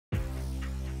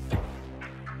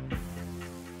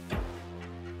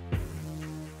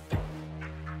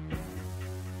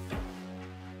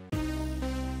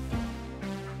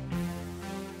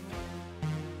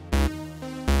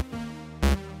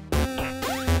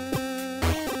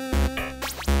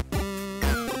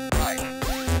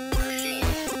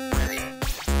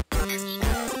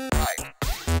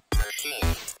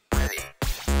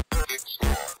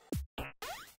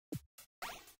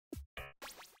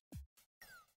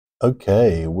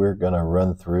Okay, we're going to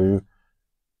run through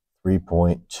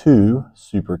 3.2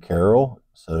 Super Karel.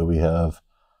 So we have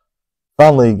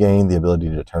finally gained the ability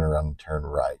to turn around and turn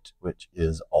right, which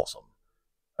is awesome.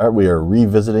 All right, we are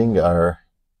revisiting our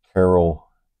Karel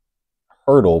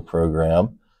hurdle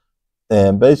program.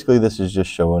 And basically, this is just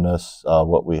showing us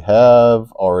what we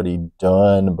have already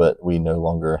done, but we no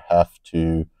longer have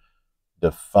to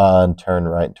define turn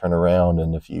right, turn around.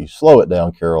 And if you slow it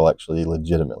down, Karel actually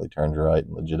legitimately turns right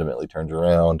and legitimately turns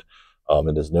around.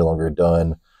 It is no longer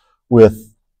done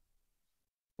with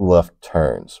left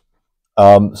turns.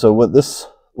 So what this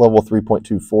level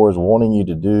 3.24 is wanting you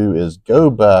to do is go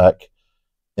back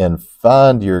and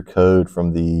find your code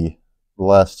from the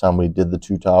last time we did the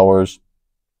two towers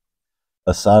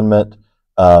assignment.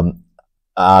 I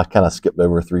kind of skipped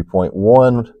over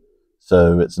 3.1,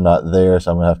 so it's not there,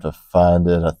 so I'm going to have to find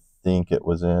it. I think it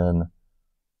was in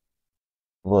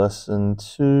lesson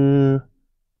 2,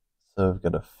 so I've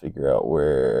got to figure out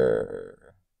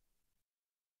where.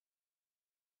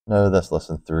 No, that's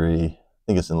lesson 3. I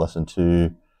think it's in lesson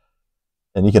 2.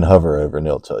 And you can hover over and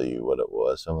it'll tell you what it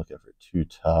was. So I'm looking for two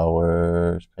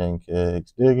towers,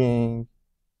 pancakes, digging.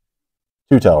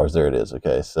 Two towers, there it is.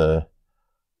 Okay, so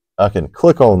I can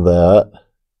click on that.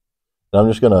 And I'm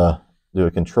just going to do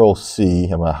a Control C.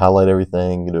 I'm going to highlight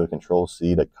everything, do a Control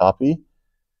C to copy.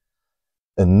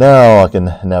 And now I can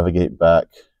navigate back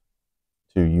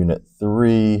to Unit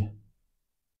 3.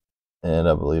 And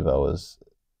I believe I was,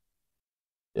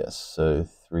 yes, so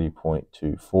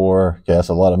 3.24. Okay, that's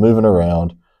a lot of moving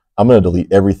around. I'm going to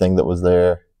delete everything that was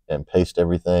there and paste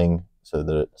everything so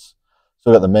that it's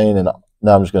still got the main. And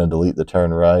now I'm just going to delete the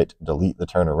turn right, delete the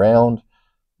turn around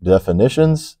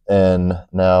definitions. And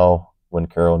now when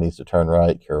Karel needs to turn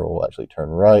right, Karel will actually turn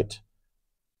right.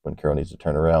 When Karel needs to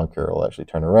turn around, Karel will actually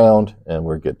turn around, and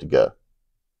we're good to go.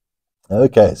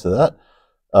 Okay, so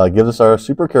that gives us our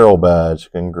Super Karel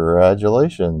badge.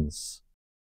 Congratulations.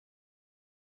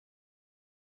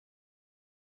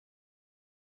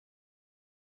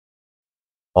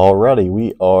 Alrighty,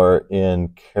 we are in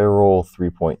Karel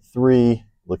 3.3,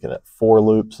 looking at for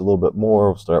loops a little bit more.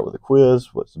 We'll start with a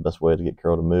quiz. What's the best way to get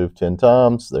Karel to move 10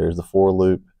 times? There's the for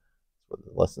loop. The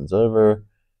lesson's over.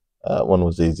 One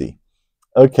was easy.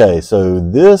 Okay, so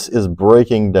this is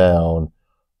breaking down,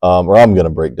 or I'm going to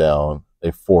break down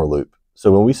a for loop.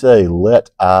 So when we say let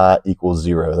I equal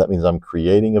 0, that means I'm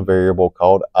creating a variable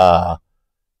called I,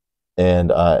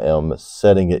 and I am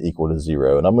setting it equal to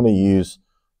 0. And I'm going to use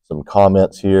some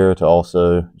comments here to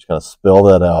also just kind of spell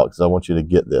that out because I want you to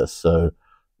get this. So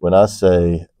when I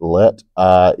say let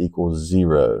I equal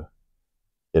 0,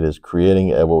 it is creating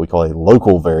what we call a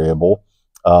local variable,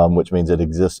 which means it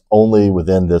exists only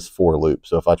within this for loop.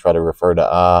 So if I try to refer to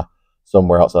I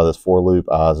somewhere outside this for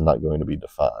loop, I is not going to be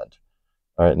defined.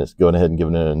 All right, and it's going ahead and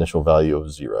giving it an initial value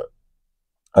of 0. All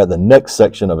right, the next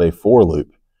section of a for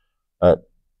loop, all right,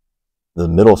 the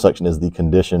middle section is the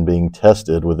condition being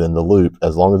tested within the loop.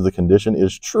 As long as the condition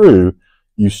is true,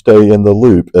 you stay in the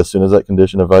loop. As soon as that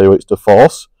condition evaluates to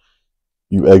false,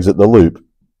 you exit the loop.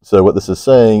 So what this is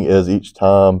saying is each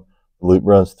time the loop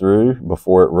runs through,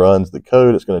 before it runs the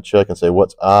code, it's going to check and say,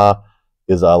 what's I?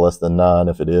 Is I less than 9?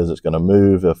 If it is, it's going to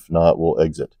move. If not, we'll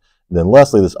exit. And then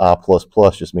lastly, this I++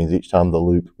 just means each time the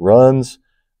loop runs,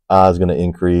 I is going to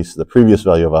increase the previous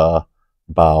value of I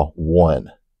by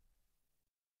 1.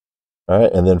 All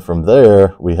right, and then from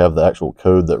there, we have the actual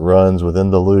code that runs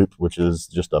within the loop, which is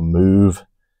just a move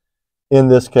in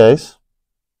this case.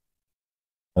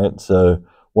 All right, so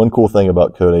one cool thing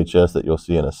about CodeHS that you'll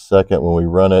see in a second when we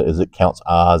run it is it counts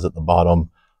I's at the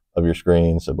bottom of your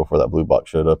screen. So before that blue box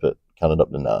showed up, it counted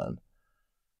up to 9.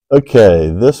 Okay,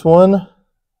 this one,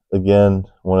 again,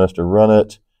 want us to run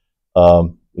it.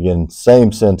 Again,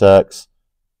 same syntax.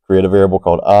 Create a variable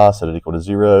called I, set it equal to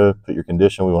 0. Put your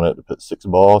condition. We want it to put 6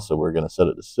 balls, so we're going to set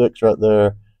it to 6 right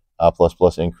there. I++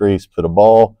 increase, put a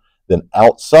ball. Then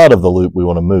outside of the loop, we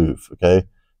want to move, okay?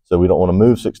 So we don't want to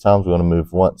move 6 times. We want to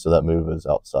move once, so that move is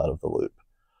outside of the loop.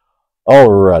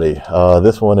 Alrighty,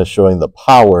 this one is showing the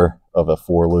power of a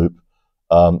for loop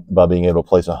by being able to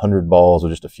place 100 balls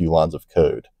with just a few lines of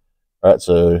code. All right,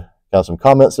 so got some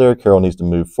comments there. Karel needs to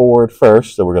move forward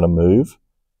first, so we're going to move.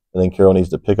 And then Karel needs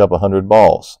to pick up 100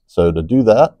 balls. So to do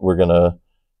that, we're going to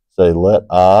say let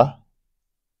I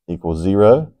equal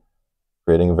 0,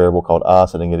 creating a variable called I,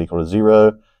 setting it equal to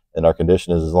 0. And our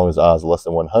condition is as long as I is less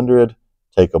than 100,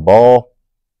 take a ball.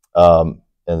 And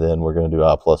then we're going to do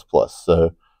I++.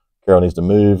 So Karel needs to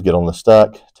move, get on the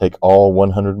stack, take all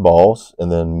 100 balls, and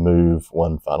then move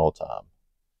one final time.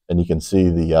 And you can see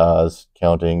the I's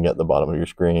counting at the bottom of your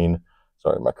screen.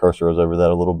 Sorry, my cursor was over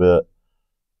that a little bit.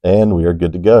 And we are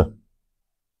good to go.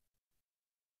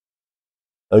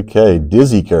 Okay,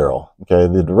 dizzy Karel. Okay,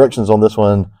 the directions on this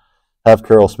one have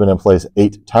Karel spin in place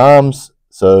 8 times.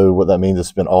 So what that means is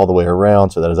spin all the way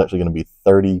around. So that is actually going to be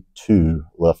 32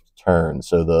 left turns.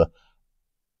 So the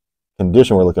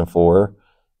condition we're looking for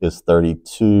is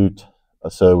 32.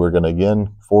 So we're going to,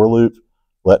 again, for loop,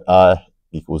 let I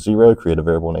equal 0, create a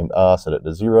variable named I, set it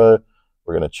to 0.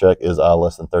 We're going to check, is I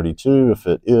less than 32? If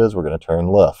it is, we're going to turn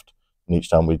left. And each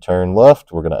time we turn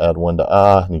left, we're going to add 1 to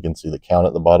I, and you can see the count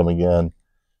at the bottom again.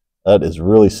 That is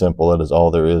really simple. That is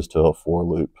all there is to a for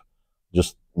loop.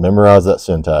 Just memorize that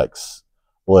syntax.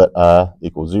 Let I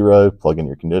equal 0, plug in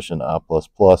your condition, I plus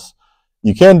plus.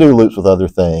 You can do loops with other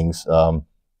things.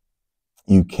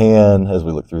 You can, as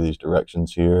we look through these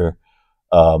directions here,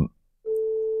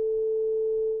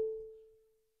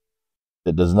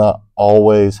 it does not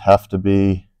always have to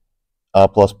be I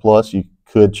plus plus. You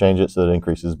could change it so it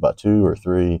increases by 2 or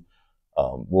 3.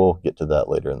 We'll get to that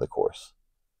later in the course.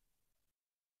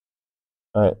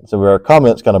 All right, so our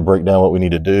comments kind of break down what we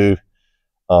need to do.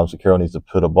 So Karel needs to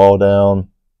put a ball down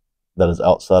that is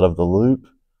outside of the loop,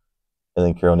 and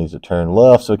then Karel needs to turn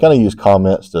left. So we kind of use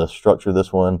comments to structure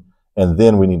this one, and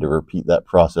then we need to repeat that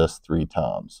process 3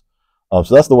 times.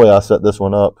 So that's the way I set this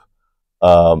one up.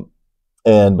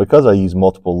 And because I use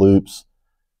multiple loops,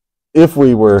 if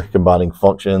we were combining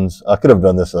functions, I could have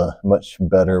done this a much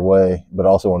better way, but I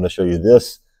also wanted to show you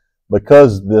this.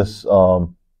 Because this,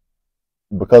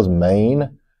 because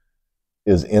main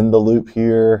is in the loop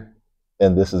here,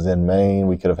 and this is in main,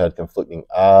 we could have had conflicting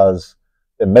I's.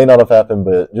 It may not have happened,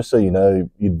 but just so you know,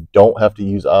 you don't have to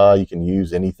use I. You can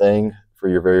use anything for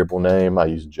your variable name. I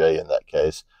use J in that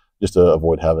case, just to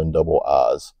avoid having double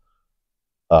I's.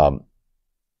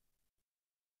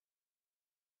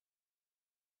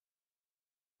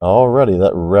 Alrighty,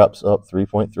 that wraps up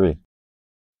 3.3.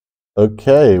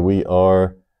 Okay, we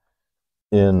are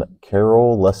in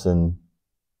Karel lesson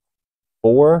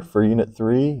 4 for unit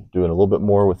 3, doing a little bit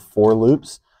more with for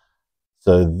loops.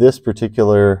 So this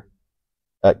particular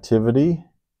activity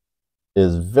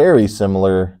is very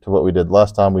similar to what we did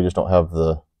last time. We just don't have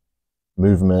the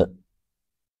movement.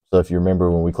 So if you remember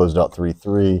when we closed out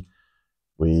 3.3,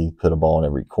 we put a ball in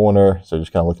every corner. So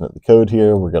just kind of looking at the code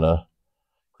here, we're going to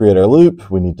create our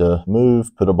loop. We need to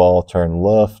move, put a ball, turn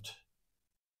left,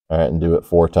 all right, and do it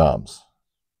 4 times.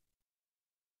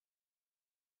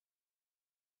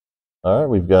 All right,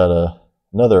 we've got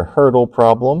another hurdle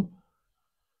problem.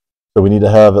 So we need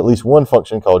to have at least one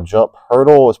function called jump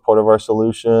hurdle as part of our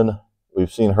solution.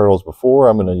 We've seen hurdles before.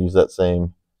 I'm going to use that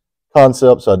same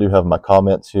concept. So I do have my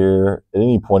comments here. At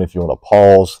any point, if you want to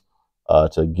pause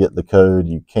to get the code,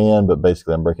 you can. But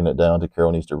basically, I'm breaking it down to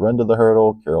Karel needs to run to the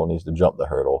hurdle. Karel needs to jump the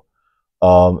hurdle.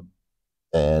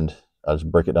 And I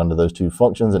just break it down to those 2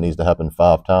 functions. It needs to happen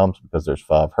 5 times because there's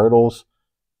 5 hurdles.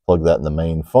 Plug that in the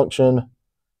main function.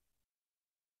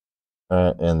 All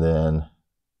right, and then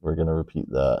we're going to repeat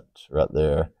that right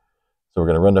there. So we're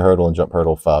going to run the hurdle and jump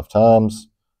hurdle 5 times.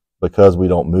 Because we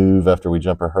don't move after we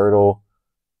jump a hurdle,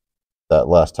 that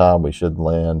last time we should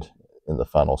land in the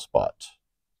final spot.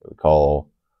 So we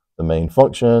call the main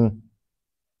function.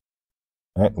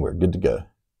 All right, and we're good to go.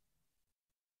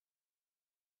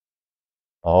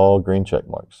 All green check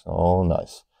marks. All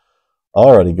nice.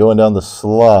 Alrighty, going down the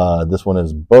slide. This one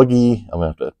is buggy. I'm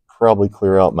going to have to probably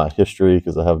clear out my history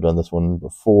because I have done this one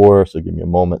before. So give me a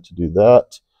moment to do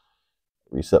that.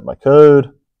 Reset my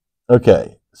code.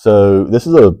 Okay, so this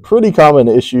is a pretty common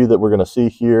issue that we're going to see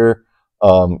here.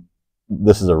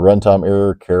 This is a runtime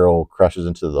error. Karel crashes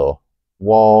into the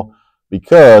wall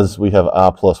because we have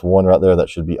I plus 1 right there. That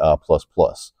should be I plus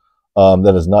plus.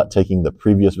 That is not taking the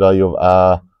previous value of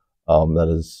I. That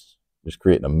is just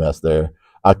creating a mess there.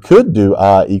 I could do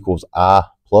I equals I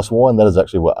plus 1. That is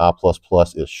actually what I plus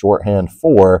plus is shorthand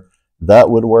for. That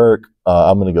would work.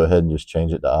 I'm going to go ahead and just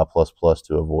change it to I plus plus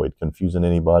to avoid confusing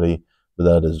anybody. But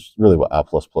that is really what I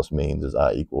plus plus means, is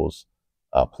I equals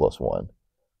I plus 1.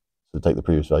 So take the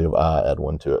previous value of I, add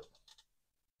 1 to it.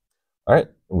 All right,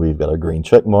 we've got our green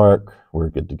check mark. We're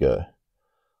good to go.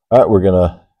 All right, we're going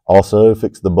to also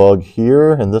fix the bug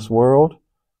here in this world.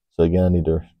 So again, I need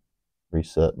to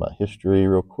reset my history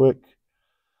real quick.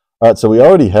 All right, so we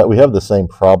have the same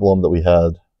problem that we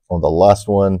had on the last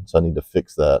one. So I need to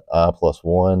fix that I plus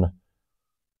 1.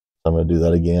 So I'm going to do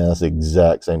that again. That's the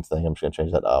exact same thing. I'm just going to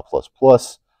change that to I plus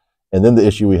plus. And then the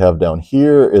issue we have down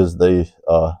here is they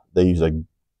use a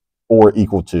or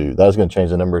equal to. That is going to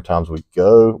change the number of times we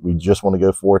go. We just want to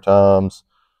go 4 times.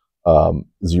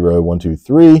 0, 1, 2,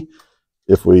 3.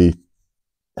 If we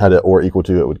had it or equal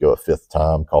to, it would go a 5th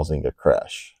time, causing a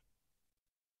crash.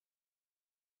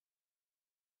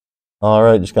 All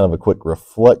right, just kind of a quick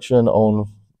reflection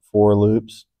on for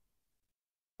loops.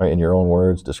 All right, in your own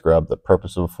words, describe the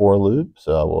purpose of a for loop.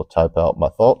 So I will type out my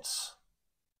thoughts.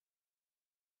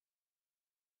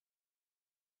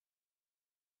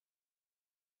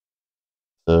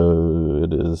 So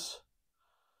it is,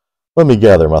 let me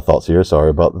gather my thoughts here.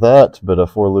 Sorry about that. But a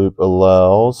for loop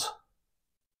allows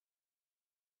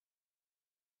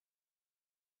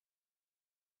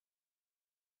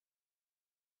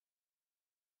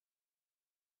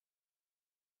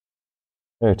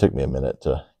it took me a minute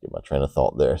to get my train of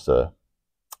thought there. So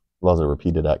allows a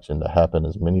repeated action to happen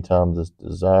as many times as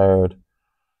desired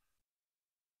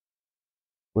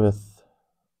with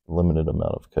limited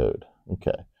amount of code.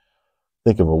 Okay.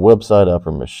 Think of a website, app,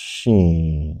 or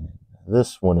machine.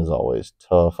 This one is always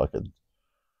tough. I could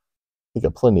think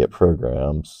of plenty of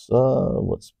programs.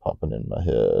 What's popping in my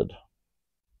head?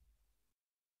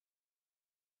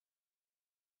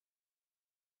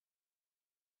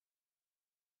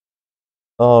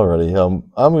 Alrighty,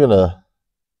 I'm gonna.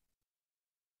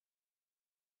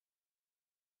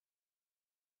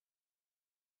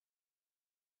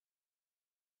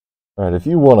 All right, if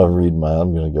you want to read mine,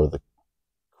 I'm gonna go with the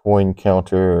coin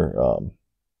counter.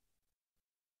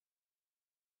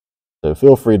 So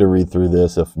feel free to read through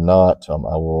this. If not, I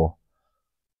will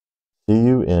see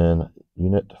you in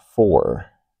Unit 4.